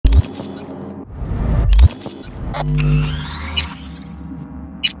What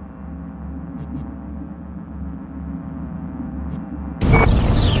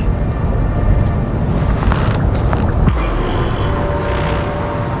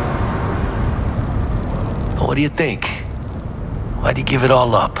do you think? Why'd you give it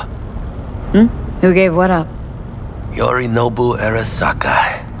all up? Who gave what up? Yorinobu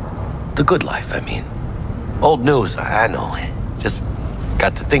Arasaka. The good life, I mean. Old news, I know. Just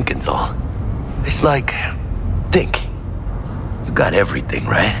got to thinking's all. It's like, think. You got everything,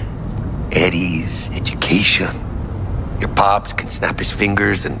 right? Eddies, education. Your pops can snap his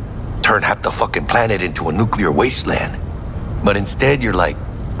fingers and turn half the fucking planet into a nuclear wasteland. But instead, you're like,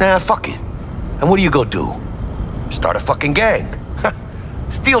 nah, fuck it. And what do you go do? Start a fucking gang.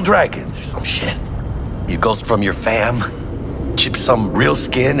 Steal dragons or some shit. You ghost from your fam, chip some real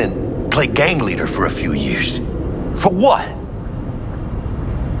skin, and play gang leader for a few years. For what?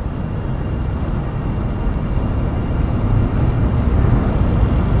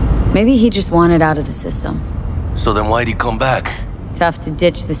 Maybe he just wanted out of the system. So then why'd he come back? Tough to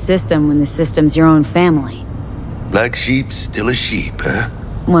ditch the system when the system's your own family. Black sheep, still a sheep, huh?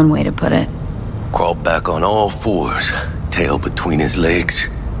 One way to put it. Crawled back on all fours, tail between his legs.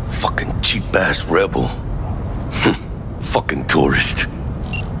 Fucking cheap-ass rebel. Fucking tourist.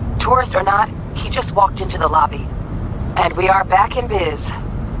 Tourist or not, he just walked into the lobby. And we are back in biz.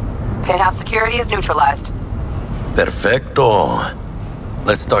 Penthouse security is neutralized. Perfecto.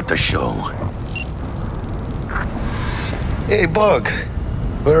 Let's start the show. Hey, Bug.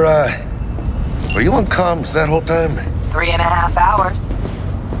 Were you on comms that whole time? 3.5 hours.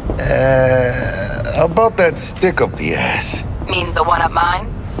 How about that stick up the ass? Mean the one up mine?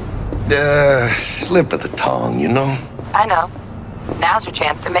 Slip of the tongue, you know? I know. Now's your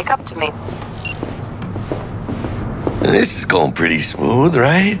chance to make up to me. This is going pretty smooth,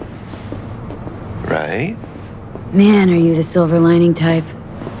 right? Right? Man, are you the silver lining type?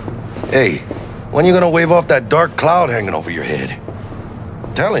 Hey, when you gonna wave off that dark cloud hanging over your head?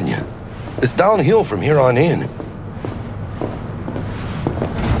 I'm telling you, it's downhill from here on in.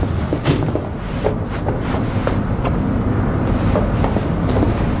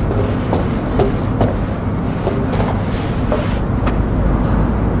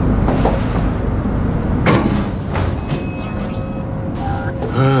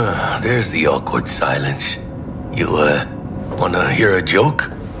 There's the awkward silence. You, wanna hear a joke?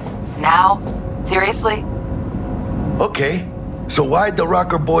 Now? Seriously? Okay, so why'd the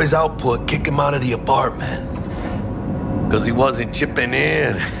Rocker Boy's output kick him out of the apartment? Because he wasn't chipping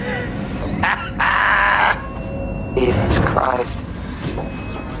in. Jesus Christ.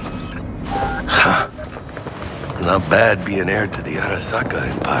 Not bad being heir to the Arasaka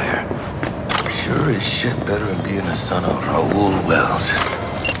Empire. Sure as shit better than being the son of Raoul Wells.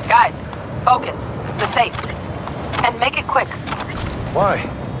 Guys, focus. The safe. And make it quick. Why?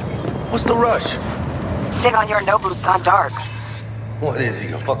 What's the rush? Sigon Yorinobu's gone dark. What is he,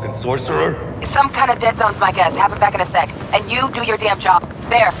 a fucking sorcerer? Some kind of dead zone's my guess. Have him back in a sec. And you do your damn job.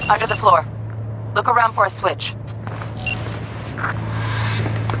 There, under the floor. Look around for a switch.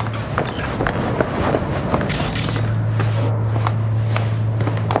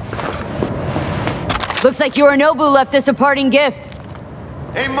 Looks like Yorinobu left us a parting gift.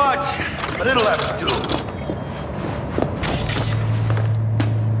 Ain't much, but it'll have to do.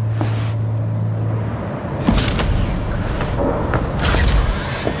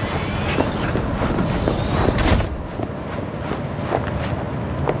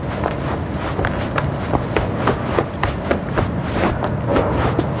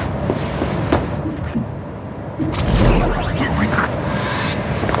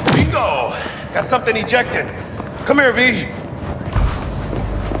 Bingo! Got something ejecting. Come here, V.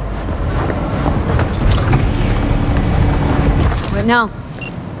 What now?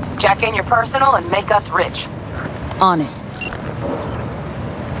 Jack in your personal and make us rich. On it.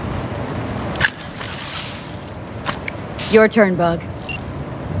 Your turn, Bug.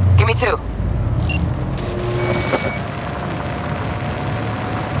 Give me 2.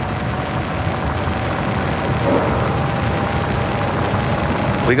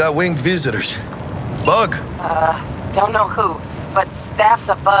 We got winged visitors. Bug. Don't know who, but staff's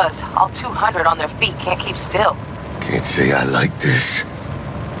a buzz. All 200 on their feet can't keep still. Can't say I like this.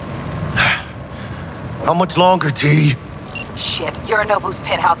 How much longer, T? Shit, Yorinobu's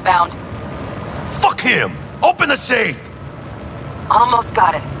penthouse bound. Fuck him! Open the safe! Almost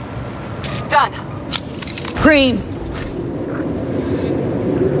got it. Done. Cream.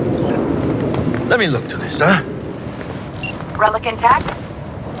 Let me look to this, huh? Relic intact?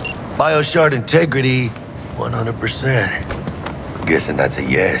 Bioshard integrity, 100%. I'm guessing that's a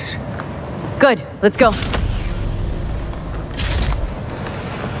yes. Good, let's go.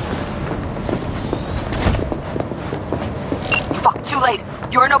 late.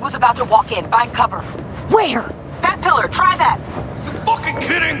 Yorinobu's about to walk in. Find cover. Where? That pillar, try that! You fucking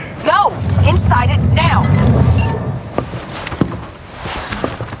kidding? No! Inside it, now!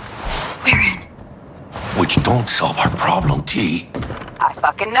 We're in. Which don't solve our problem, T. I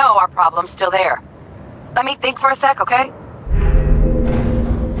fucking know our problem's still there. Let me think for a sec, okay?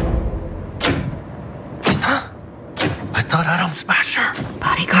 I thought Atom Smasher.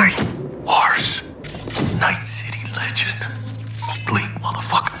 Bodyguard. Wars. Night City Legend. Bleak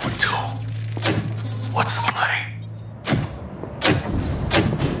motherfucker for 2. What's the play?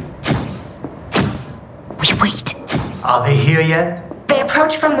 We wait. Are they here yet? They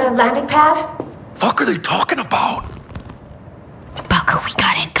approach from the landing pad? Fuck are they talking about? Bucko, we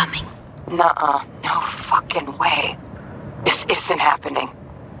got incoming. Nuh-uh. No fucking way. This isn't happening.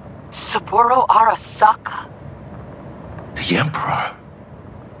 Saburo Arasaka? The Emperor.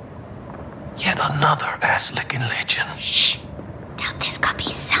 Yet another ass-licking legend. Shh. Doubt this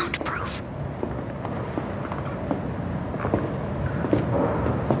copy's soundproof.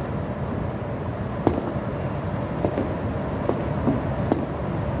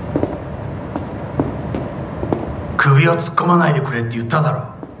首を突っ込まないでくれって言っただ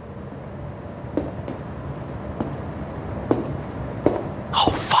ろ。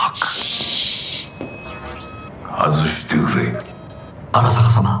Oh fuck. 外してくれ。荒坂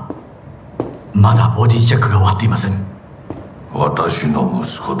様、まだボディチェックが終わっていません。私の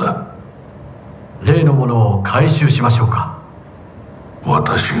息子だ。例のものを回収しましょうか。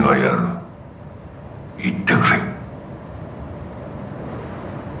私がやる。言ってくれ。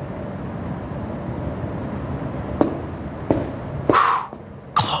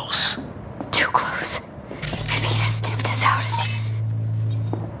Close. Too close. If he'd have sniffed us out.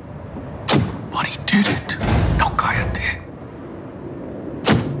 But he didn't. No cállate.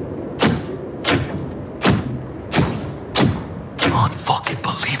 Unfucking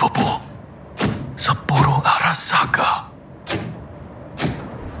believable. Saburo Arasaka.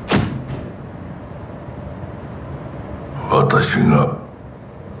 私が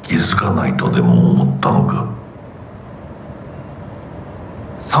気づかないとでも思ったのか。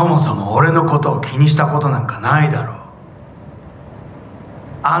そもそも俺のことを気にしたことなんかないだろう。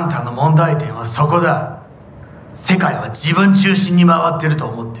あんたの問題点はそこだ。世界は自分中心に回ってると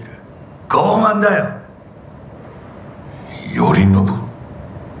思ってる。傲慢だよ。頼信。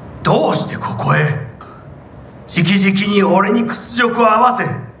どうしてここへ？直々に俺に屈辱を合わせ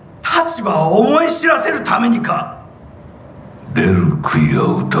立場を思い知らせるためにか。出る杭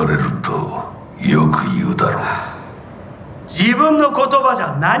は打たれるとよく言うだろう。自分の言葉じ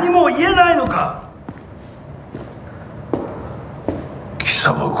ゃ何も言えないのか。貴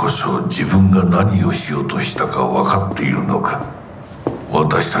様こそ自分が何をしようとしたか分かっているのか。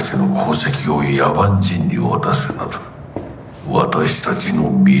私たちの功績を野蛮人に渡すなど、私たちの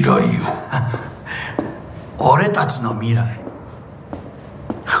未来を俺たちの未来。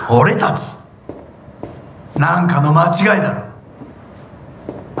俺たちなんかの間違いだろ。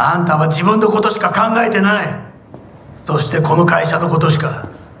あんたは自分のことしか考えてない。そしてこの会社のことしか。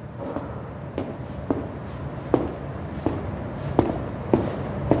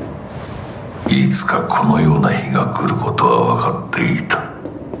いつかこのような日が来ることは分かっていた。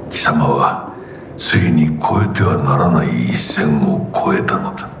貴様はついに越えてはならない一線を越えた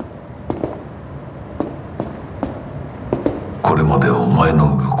のだ。これまでお前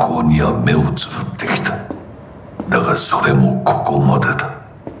の愚行には目をつぶってきた。だがそれもここまでだ。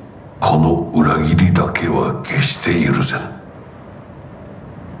この裏切りだけは決して許せん。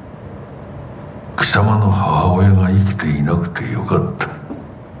貴様の母親が生きていなくてよかった。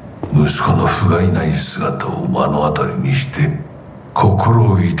息子の不甲斐ない姿を目の当たりにして心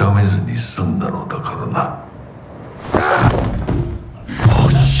を痛めずに済んだのだからな。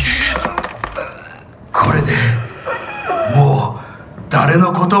これでもう誰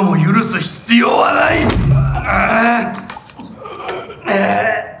のことも許す必要はない。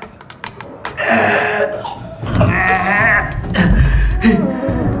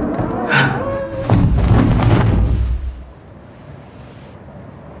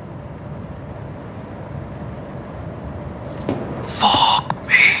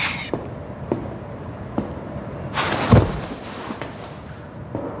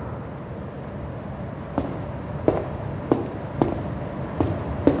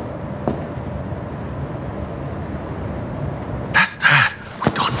That's that. We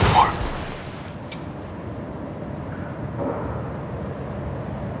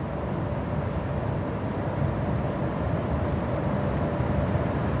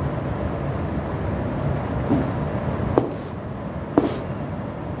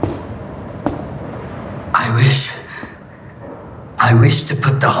I wish to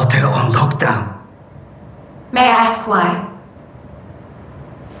put the hotel on lockdown. May I ask why?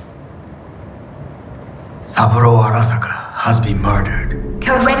 Saburo Arasaka has been murdered.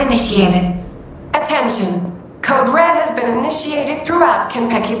 Code Red initiated. Attention. Code Red has been initiated throughout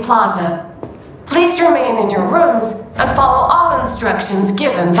Kenpeki Plaza. Please remain in your rooms and follow all instructions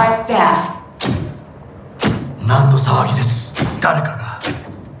given by staff. 何の騒ぎです。誰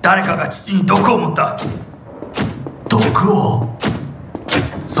かが父に毒を持った。毒を。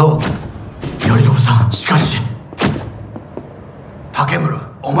そう。頼信さん、しかし。竹村、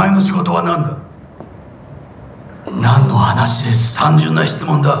お前の仕事は何だ。何の話です。単純な質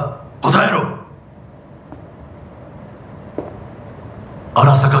問だ。答えろ。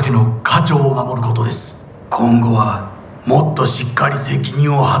荒坂家の家長を守ることです。今後はもっとしっかり責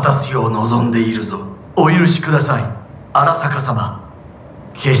任を果たすよう望んでいるぞ。お許しください、荒坂様。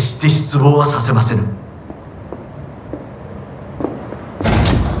決して失望はさせませぬ。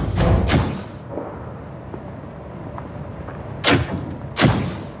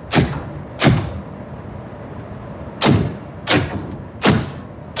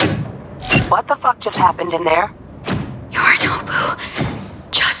What the fuck just happened in there? Yorinobu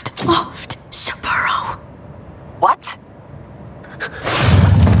just offed Saburo. What?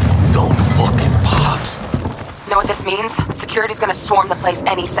 Zone fucking pops. Know what this means? Security's gonna swarm the place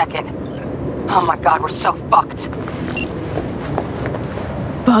any second. Oh my god, we're so fucked.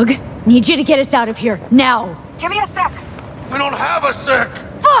 Bug, need you to get us out of here, now! Give me a sec! We don't have a sec!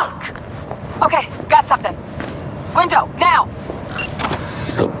 Fuck! Okay, got something. Window, now!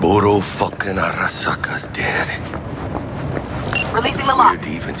 Saburo fucking Arasaka's dead. Releasing the lock. Weird to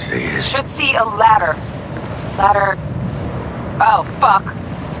even say it. Should see a ladder. Ladder... Oh, fuck.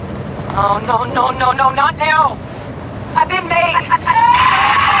 Oh, no, not now! I've been made!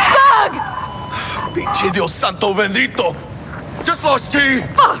 Bug! Pinche Dios santo bendito! Just lost T!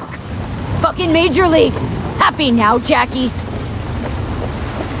 Fuck! Fucking Major Leagues! Happy now, Jackie?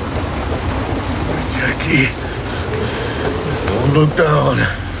 Jackie... Don't look down.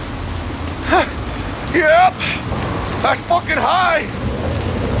 Yep! That's fucking high!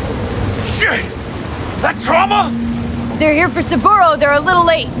 Shit! That trauma? They're here for Saburo, they're a little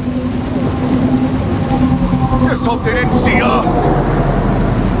late. Just hope they didn't see us.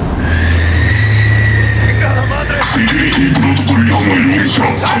 Chingada madre! Security protocol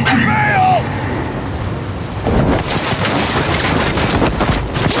violation. Time to bail!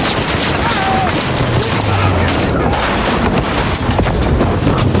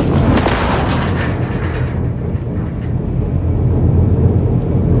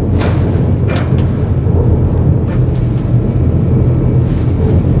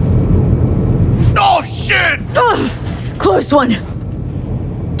 Close one.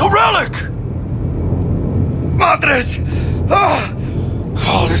 The relic! Madres!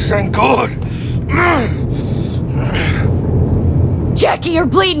 Oh, this ain't good. Jackie, you're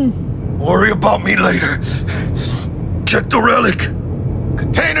bleeding. Worry about me later. Check the relic.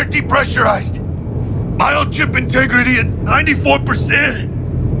 Container depressurized. Biochip integrity at 94%.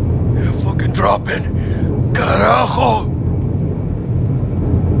 Fucking dropping. Carajo.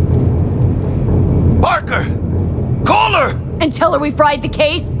 Parker! Call her! And tell her we fried the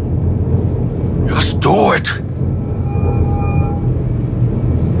case? Just do it!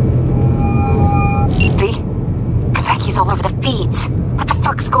 V? Konpeki's all over the feeds. What the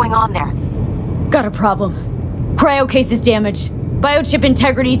fuck's going on there? Got a problem. Cryo case is damaged. Biochip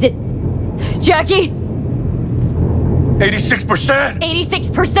integrity's at... Jackie? 86%!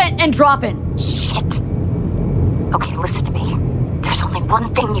 86% and dropping. Shit. Okay, listen to me. There's only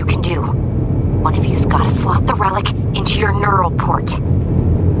one thing you can do. One of you's gotta slot the relic into your neural port.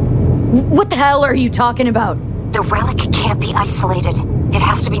 What the hell are you talking about? The relic can't be isolated. It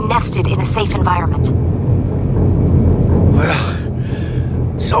has to be nested in a safe environment.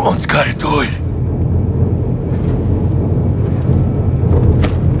 Well, someone's gotta do it.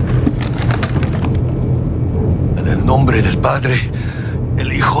 En el nombre del Padre,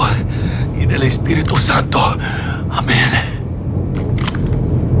 del Hijo y del Espíritu Santo. Amén.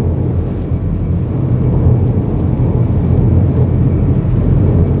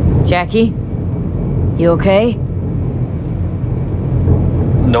 Jackie? You okay?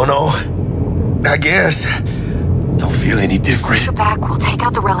 No. I guess. Don't feel any different. Once you're back, we'll take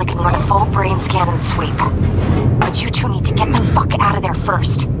out the relic and run a full brain scan and sweep. But you two need to get the fuck out of there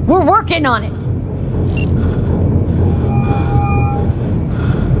first. We're working on it!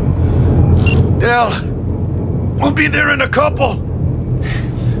 Del, we'll be there in a couple.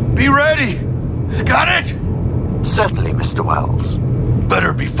 Be ready. Got it? Certainly, Mr. Wells.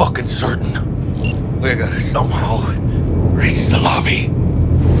 Better be fucking certain. We gotta somehow Reach the lobby.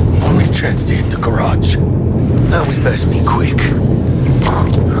 Only chance to hit the garage. Now we best be quick.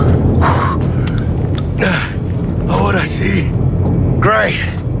 Ahora sí. Great.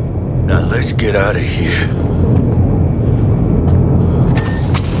 Now let's get out of here.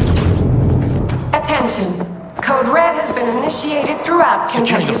 Attention. Code Red has been initiated throughout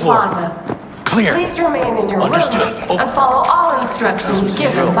Kentucky Plaza. Clear. Please remain in your rooms and follow all instructions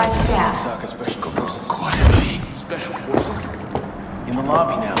given by staff. Quietly. Special forces in the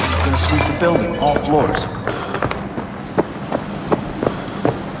lobby now. We're gonna sweep the building, all floors.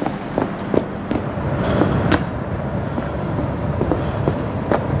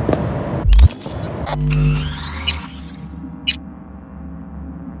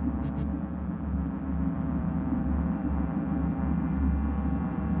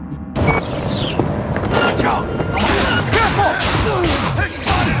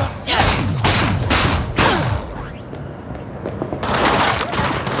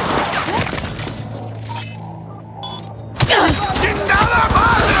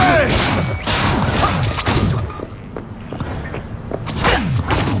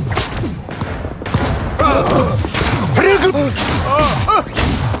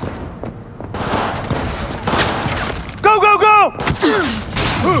 Go, go, go!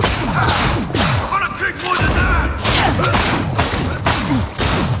 Gonna take more than that!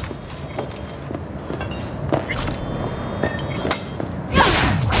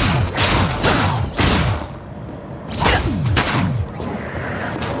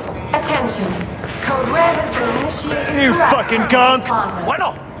 Attention. Code Red has been initiated You throughout fucking Kentucky gunk. Plaza.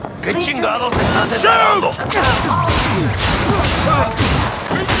 Bueno, ¿qué Please chingados remain- estás esperando?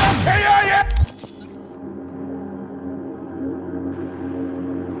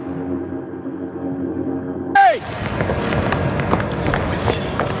 Hey!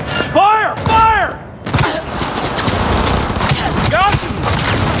 Fire! Fire! Got you!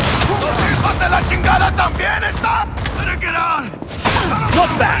 ¡Los hijos de la chingada también están! ¡Better get out!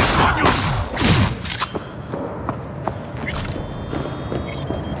 Look back!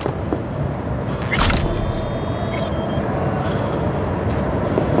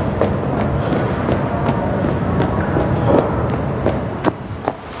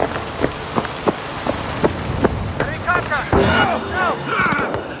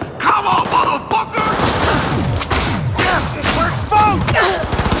 Come on, motherfucker! We're exposed!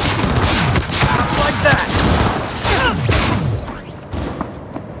 Just like that!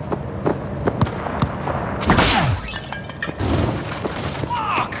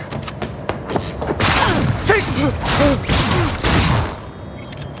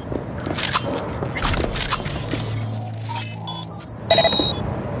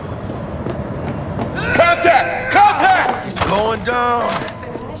 Contact! Contact! Going down. Has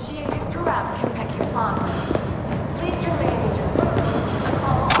been initiated throughout Kentucky Plaza. Please remain in your rooms and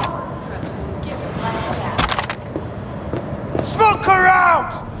follow all instructions given by staff. Smoke her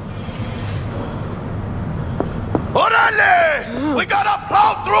out! Orale! We gotta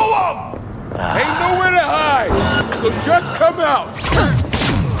plow through them! Ain't nowhere to hide, so just come out.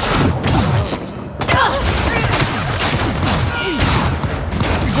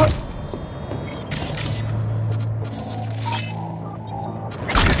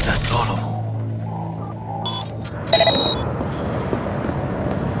 Está todo.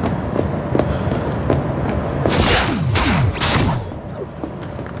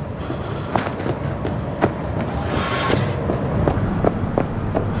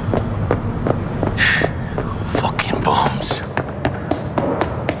 Fucking bombs.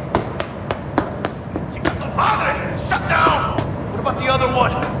 Madre! Shut down! What about the other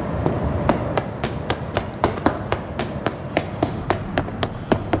one?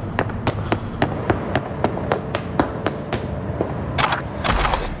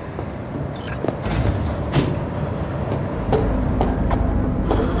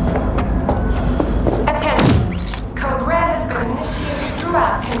 Attention. Code Red has been initiated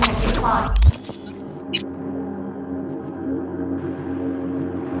throughout Kentucky Plaza.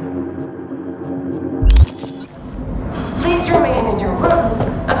 Please remain in your rooms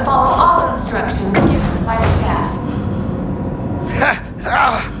and follow all instructions given by staff.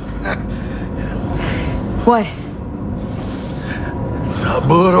 What?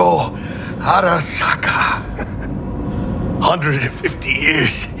 Saburo Arasaka. 150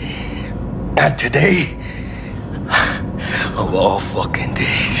 years. And today, of all fucking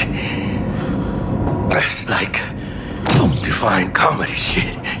days, that's like some divine comedy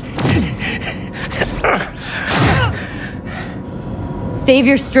shit. Save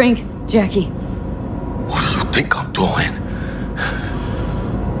your strength, Jackie. What do you think I'm doing?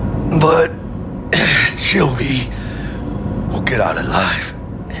 But, Sylvie, get out alive.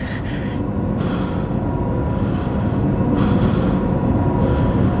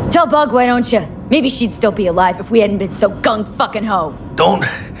 Tell Bug, why don't you? Maybe she'd still be alive if we hadn't been so gung-fucking-ho. Don't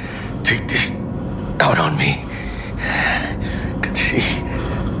take this out on me. Can see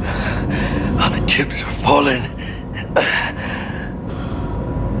how the chips are falling.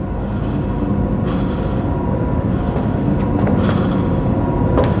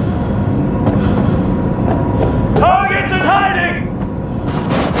 Targets in hiding!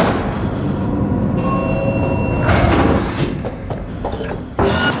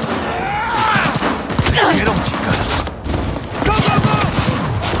 Get on, chicas. Go, go, go!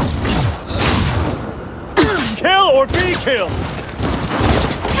 Kill or be killed!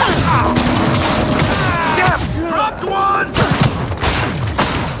 Dropped one!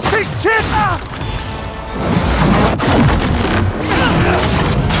 Big chip!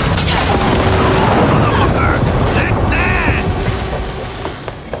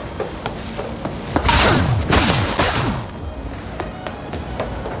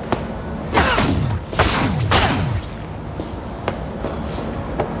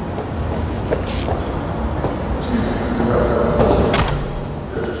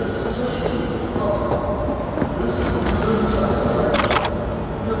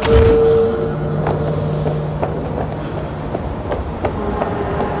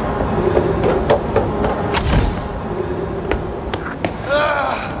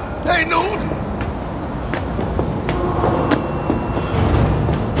 Hey, Nude!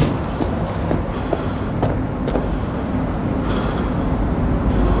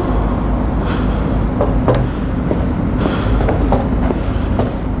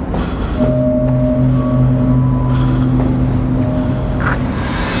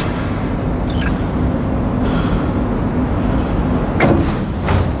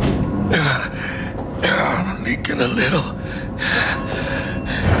 I'm leaking a little.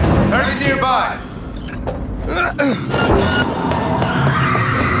 Target nearby!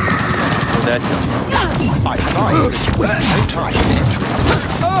 That I advise that you waste no time in entering.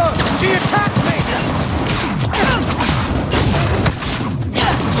 She attacked me!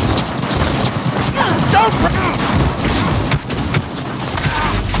 Don't!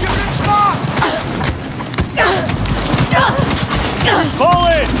 You're in spot! Call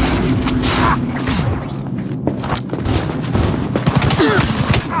it!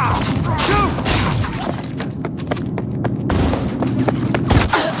 Shoot!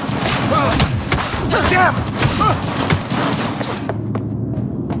 Damn!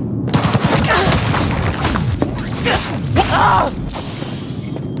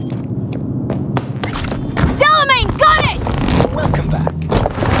 Delamain, got it! Welcome back.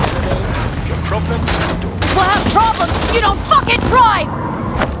 Your problem? We'll have problems if you don't fucking try!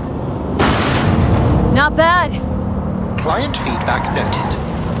 Not bad. Client feedback noted.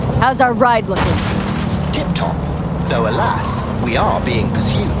 How's our ride looking? Tip-top. Though alas, we are being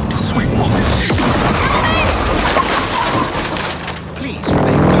pursued. Sweet woman. Please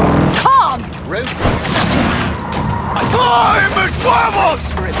remain calm. Calm! Roadblock. I ¡Ay, mis huevos!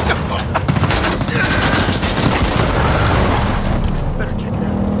 for it. Better check it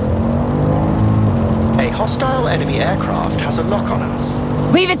out. A hostile enemy aircraft has a lock on us.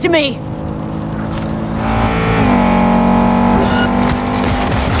 Leave it to me!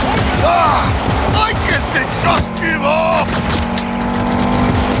 I can't just give up!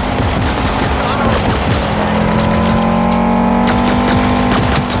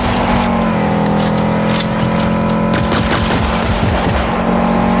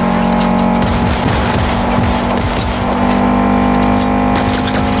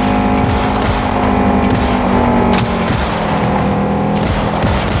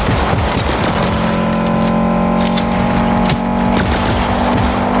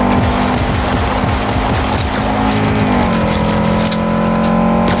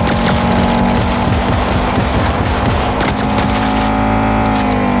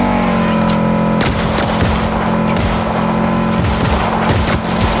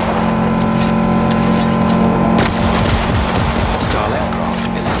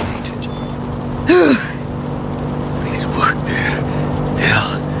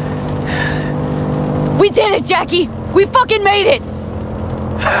 We did it, Jackie! We fucking made it!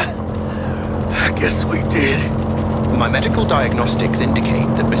 I guess we did. My medical diagnostics indicate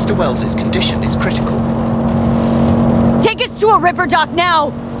that Mr. Wells's condition is critical. Take us to a Ripper dock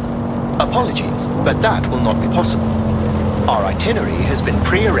now! Apologies, but that will not be possible. Our itinerary has been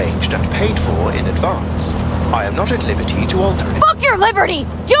pre-arranged and paid for in advance. I am not at liberty to alter it. Fuck your liberty!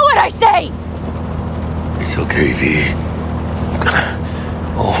 Do what I say! It's okay, V. I'm gonna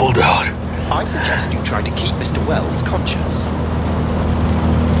hold out. I suggest you try to keep Mr. Wells conscious.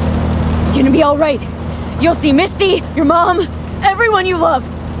 It's gonna be all right. You'll see Misty, your mom, everyone you love.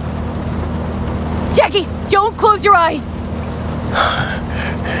 Jackie, don't close your eyes.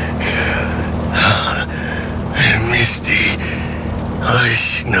 Misty,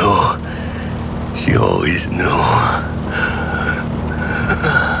 she knew. She always knew.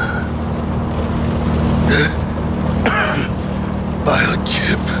 The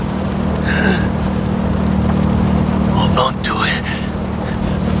biochip. Hold on to it.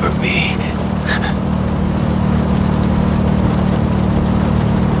 For me.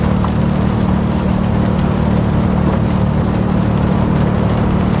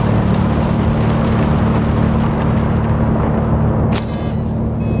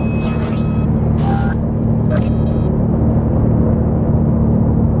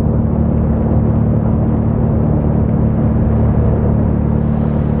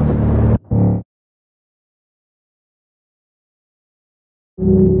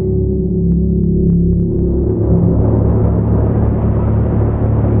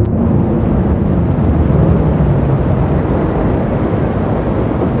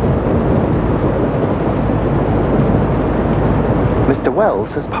 Mr.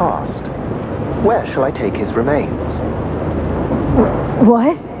 Wells has passed. Where shall I take his remains?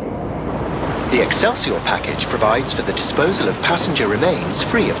 What? The Excelsior package provides for the disposal of passenger remains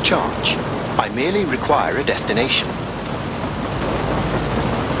free of charge. I merely require a destination.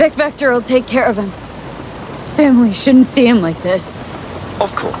 Vic Vector will take care of him. His family shouldn't see him like this.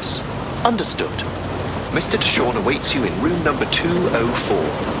 Of course. Understood. Mr. Deshawn awaits you in room number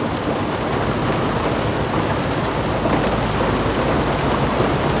 204.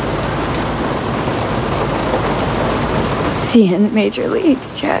 See you in the major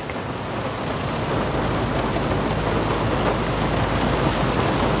leagues, Jack.